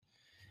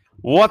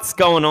What's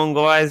going on,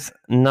 guys?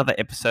 Another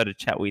episode of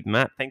Chat with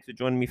Matt. Thanks for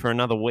joining me for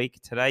another week.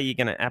 Today, you're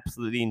going to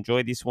absolutely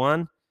enjoy this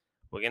one.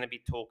 We're going to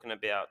be talking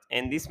about,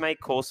 and this may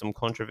cause some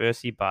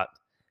controversy, but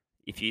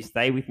if you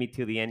stay with me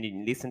till the end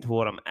and listen to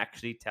what I'm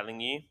actually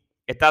telling you,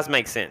 it does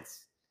make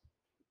sense.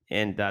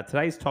 And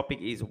today's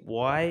topic is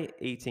why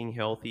eating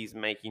healthy is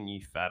making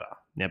you fatter.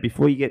 Now,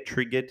 before you get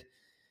triggered,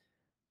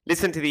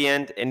 listen to the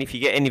end, and if you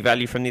get any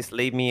value from this,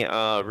 leave me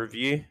a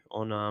review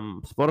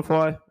on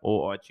Spotify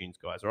or iTunes,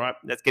 guys. All right,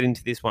 let's get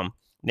into this one.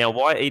 Now,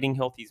 why eating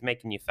healthy is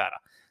making you fatter.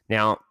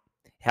 Now,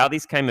 how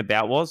this came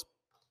about was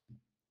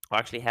I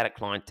actually had a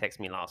client text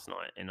me last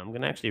night, and I'm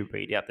going to actually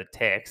read out the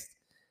text.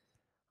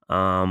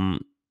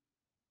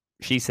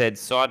 She said,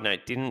 side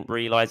note, didn't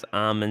realize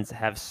almonds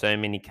have so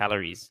many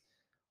calories.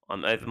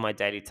 I'm over my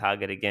daily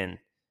target again.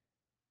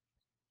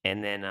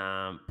 And then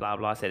blah,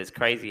 blah said, it's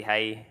crazy.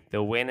 Hey, the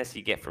awareness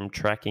you get from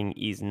tracking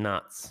is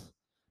nuts.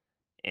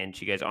 And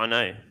she goes, I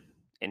know.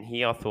 And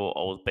here I thought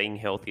I was being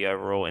healthy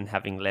overall and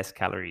having less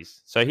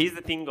calories. So here's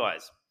the thing,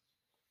 guys.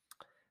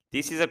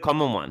 This is a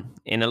common one.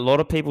 And a lot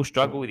of people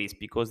struggle with this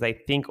because they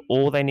think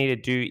all they need to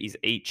do is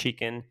eat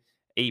chicken,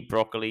 eat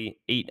broccoli,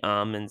 eat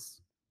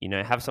almonds,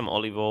 have some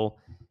olive oil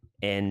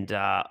and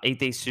eat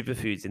these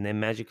superfoods and they're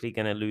magically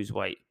going to lose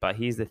weight. But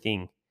here's the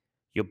thing.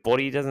 Your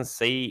body doesn't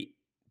see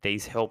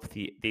these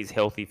healthy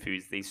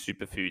foods, these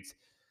superfoods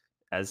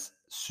as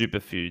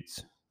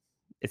superfoods.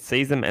 It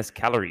sees them as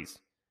calories.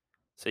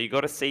 So you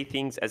got to see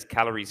things as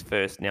calories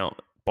first. Now,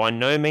 by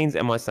no means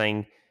am I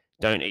saying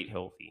don't eat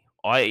healthy.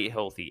 I eat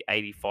healthy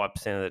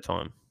 85% of the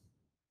time.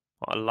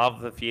 I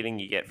love the feeling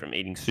you get from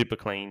eating super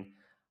clean,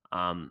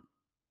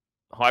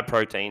 high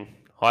protein,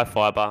 high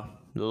fiber.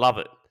 Love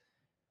it.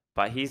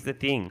 But here's the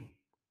thing.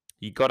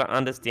 You got to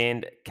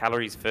understand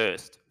calories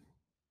first.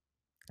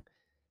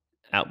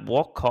 At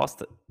what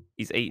cost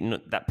is eating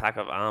that pack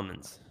of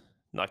almonds?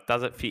 Like,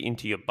 does it fit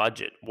into your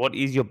budget? What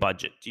is your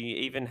budget? Do you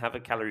even have a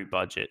calorie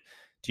budget?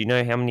 Do you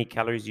know how many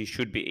calories you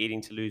should be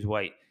eating to lose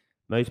weight?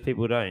 Most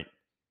people don't.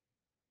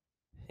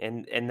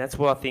 And that's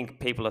where I think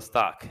people are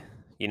stuck.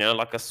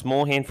 Like a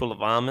small handful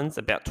of almonds,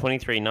 about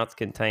 23 nuts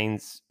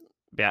contains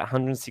about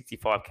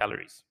 165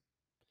 calories.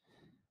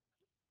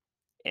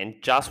 And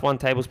just 1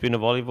 tablespoon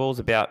of olive oil is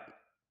about,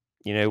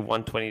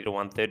 120 to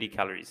 130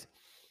 calories.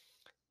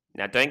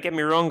 Now, don't get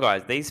me wrong,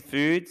 guys. These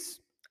foods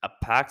are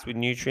packed with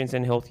nutrients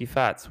and healthy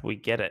fats. We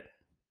get it.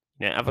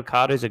 Now,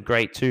 avocados are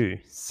great too.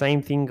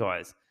 Same thing,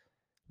 guys.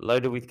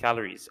 Loaded with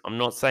calories. I'm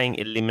not saying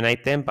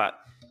eliminate them, but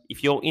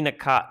if you're in a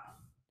cut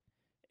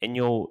and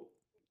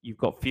you've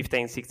got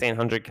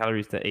 1,600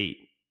 calories to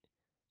eat,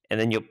 and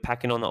then you're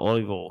packing on the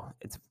olive oil,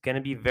 it's going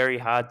to be very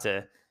hard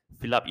to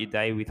fill up your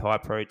day with high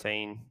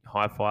protein,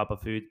 high fiber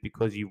foods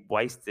because you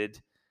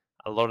wasted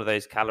a lot of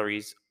those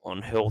calories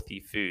on healthy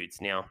foods.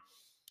 Now,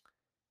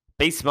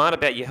 be smart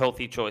about your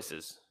healthy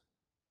choices.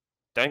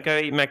 Don't go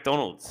eat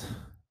McDonald's.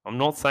 I'm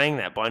not saying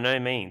that by no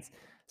means.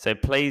 So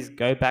please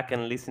go back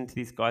and listen to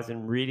these guys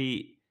and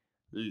really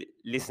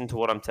listen to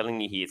what I'm telling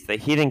you here. It's the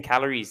hidden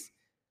calories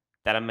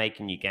that are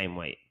making you gain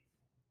weight.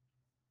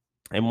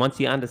 And once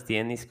you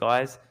understand this,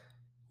 guys,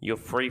 you're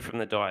free from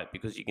the diet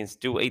because you can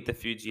still eat the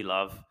foods you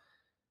love.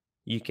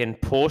 You can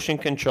portion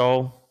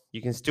control.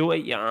 You can still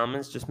eat your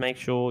almonds. Just make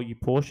sure you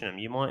portion them.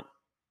 You might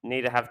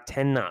need to have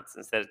 10 nuts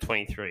instead of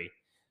 23,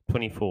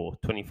 24,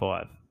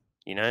 25,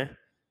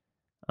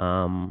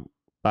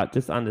 But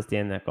just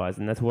understand that, guys.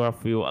 And that's where I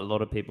feel a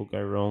lot of people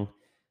go wrong.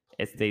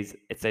 It's those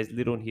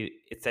little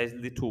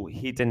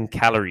hidden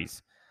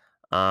calories.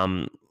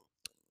 Where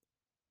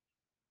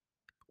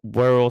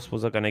else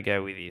was I going to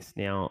go with this?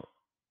 Now,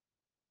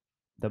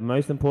 the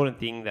most important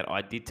thing that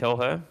I did tell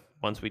her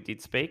once we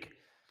did speak,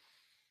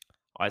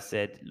 I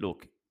said,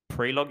 look,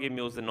 pre-log your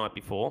meals the night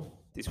before.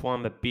 This is why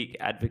I'm a big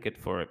advocate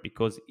for it,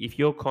 because if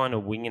you're kind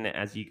of winging it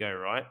as you go,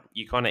 right?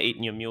 You're kind of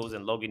eating your meals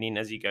and logging in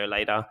as you go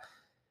later.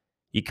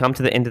 You come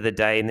to the end of the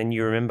day and then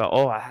you remember,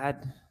 oh, I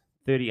had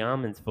 30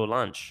 almonds for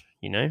lunch,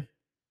 Then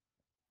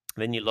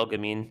you log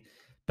them in,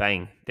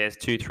 bang, there's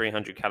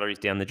 300 calories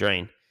down the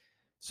drain.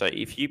 So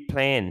if you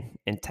plan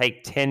and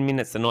take 10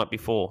 minutes the night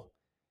before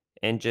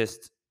and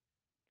just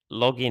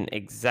log in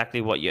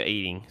exactly what you're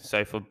eating.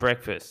 So for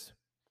breakfast,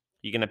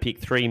 you're going to pick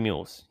 3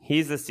 meals.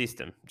 Here's the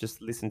system.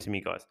 Just listen to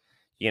me, guys.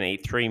 You're going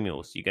to eat 3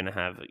 meals. You're going to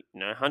have,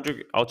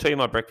 100. I'll tell you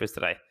my breakfast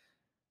today.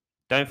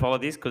 Don't follow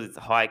this because it's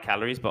high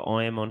calories, but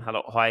I am on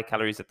high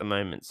calories at the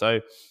moment. So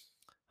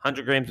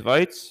 100 grams of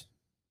oats,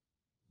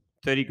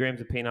 30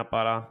 grams of peanut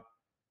butter,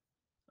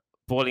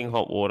 boiling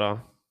hot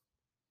water,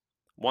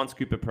 1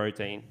 scoop of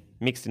protein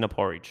mixed in a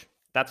porridge.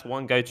 That's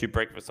one go-to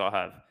breakfast I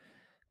have.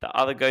 The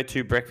other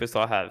go-to breakfast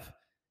I have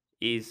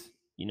is,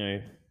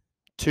 2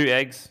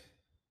 eggs,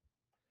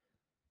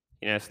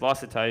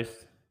 slice of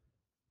toast,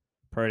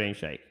 protein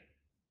shake.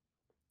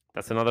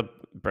 That's another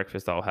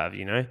breakfast I'll have,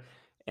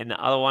 And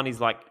the other one is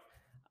like,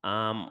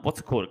 what's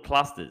it called?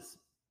 Clusters.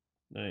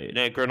 No,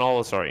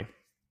 granola, sorry.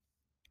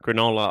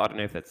 Granola, I don't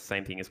know if that's the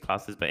same thing as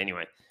clusters, but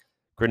anyway.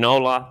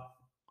 Granola,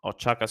 I'll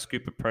chuck a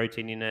scoop of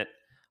protein in it.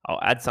 I'll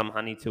add some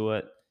honey to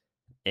it,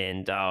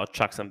 and I'll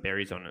chuck some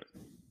berries on it.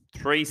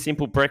 3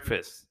 simple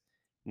breakfasts.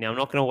 Now, I'm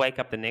not going to wake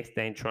up the next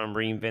day and try and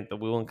reinvent the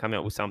wheel and come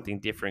out with something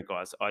different,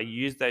 guys. I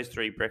use those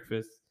 3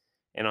 breakfasts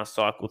and I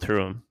cycle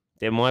through them.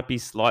 There might be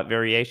slight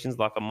variations,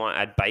 like I might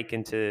add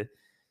bacon to.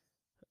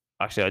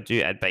 Actually, I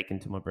do add bacon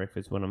to my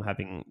breakfast when I'm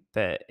having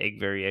the egg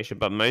variation,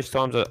 but most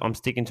times I'm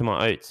sticking to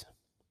my oats.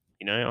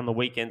 On the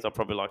weekends, I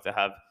probably like to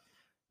have,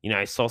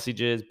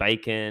 sausages,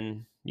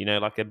 bacon,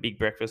 like a big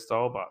breakfast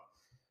style,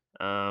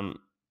 but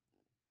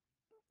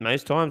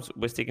most times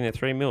we're sticking to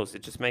 3 meals.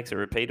 It just makes it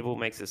repeatable,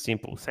 makes it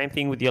simple. Same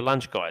thing with your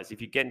lunch, guys.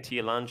 If you get into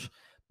your lunch,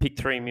 pick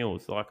 3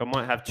 meals. Like I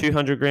might have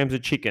 200 grams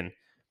of chicken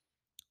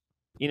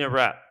in a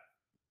wrap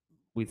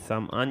with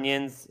some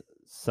onions,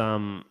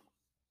 some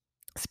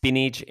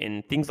spinach,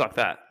 and things like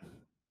that.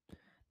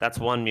 That's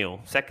 1 meal.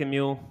 Second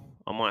meal,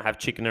 I might have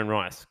chicken and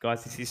rice.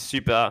 Guys, this is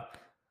super.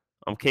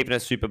 I'm keeping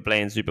it super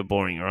bland, super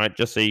boring, all right?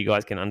 Just so you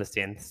guys can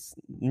understand.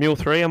 Meal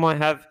 3, I might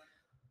have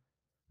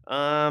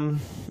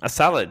a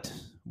salad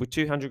with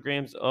 200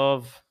 grams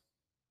of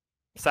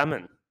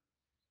salmon.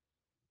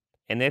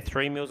 And they're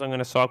 3 meals I'm going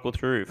to cycle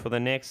through for the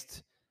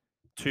next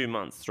 2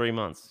 months, 3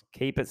 months.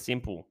 Keep it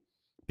simple.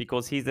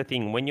 Because here's the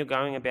thing, when you're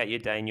going about your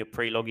day and you're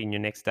pre-logging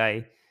your next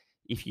day,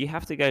 if you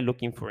have to go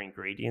looking for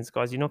ingredients,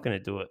 guys, you're not going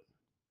to do it.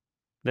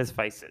 Let's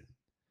face it.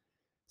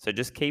 So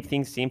just keep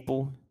things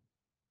simple.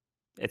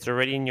 It's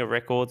already in your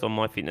records on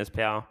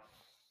MyFitnessPal.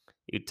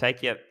 It would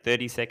take you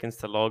 30 seconds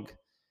to log.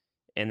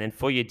 And then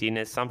for your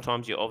dinners,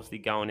 sometimes you're obviously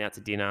going out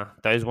to dinner.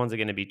 Those ones are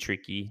going to be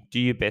tricky. Do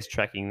your best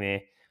tracking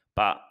there.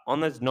 But on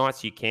those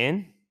nights you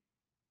can,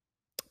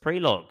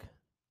 pre-log.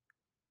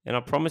 And I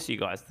promise you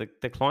guys,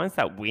 the clients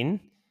that win,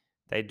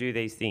 they do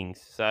these things.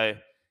 So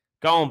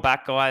go on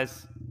back,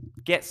 guys.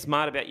 Get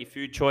smart about your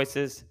food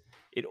choices.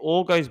 It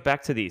all goes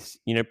back to this.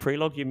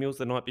 Pre-log your meals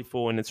the night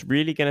before, and it's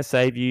really going to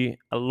save you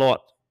a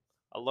lot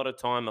of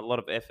time, a lot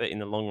of effort in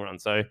the long run.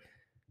 So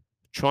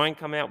try and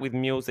come out with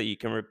meals that you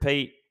can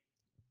repeat.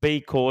 Be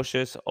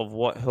cautious of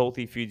what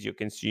healthy foods you're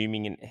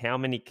consuming and how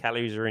many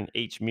calories are in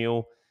each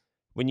meal.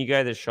 When you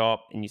go to the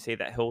shop and you see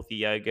that healthy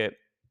yogurt,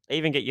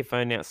 even get your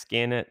phone out,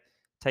 scan it,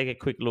 take a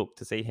quick look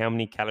to see how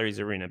many calories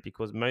are in it,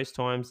 because most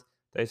times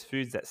those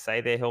foods that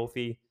say they're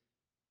healthy,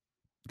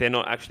 they're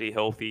not actually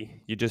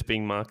healthy. You're just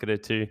being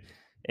marketed to,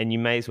 and you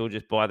may as well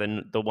just buy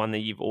the one that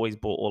you've always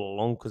bought all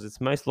along, because it's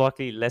most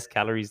likely less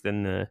calories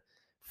than the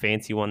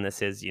fancy one that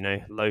says,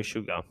 low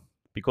sugar.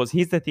 Because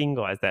here's the thing,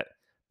 guys, that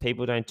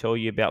people don't tell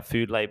you about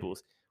food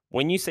labels.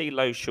 When you see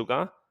low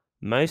sugar,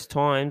 most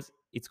times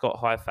it's got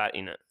high fat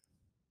in it.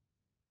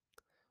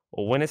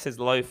 Or when it says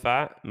low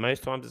fat,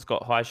 most times it's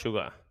got high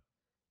sugar.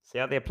 See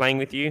how they're playing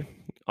with you?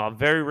 I've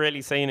very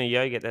rarely seen a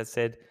yogurt that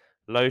said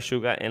low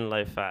sugar and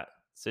low fat.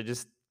 So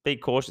just be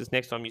cautious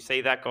next time you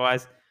see that,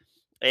 guys.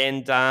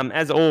 And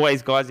as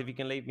always, guys, if you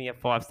can leave me a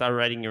 5-star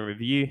rating and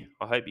review,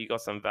 I hope you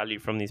got some value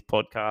from this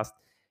podcast.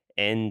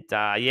 And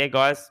yeah,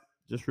 guys,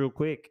 just real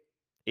quick,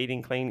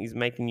 eating clean is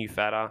making you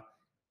fatter.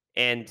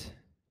 And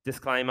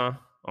disclaimer,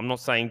 I'm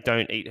not saying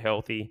don't eat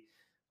healthy.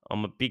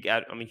 I'm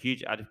a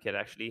huge advocate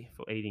actually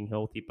for eating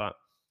healthy, but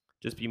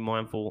just be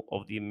mindful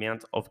of the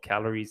amount of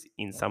calories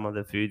in some of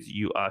the foods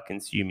you are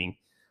consuming.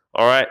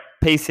 All right,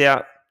 peace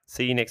out.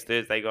 See you next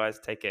Thursday, guys.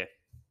 Take care.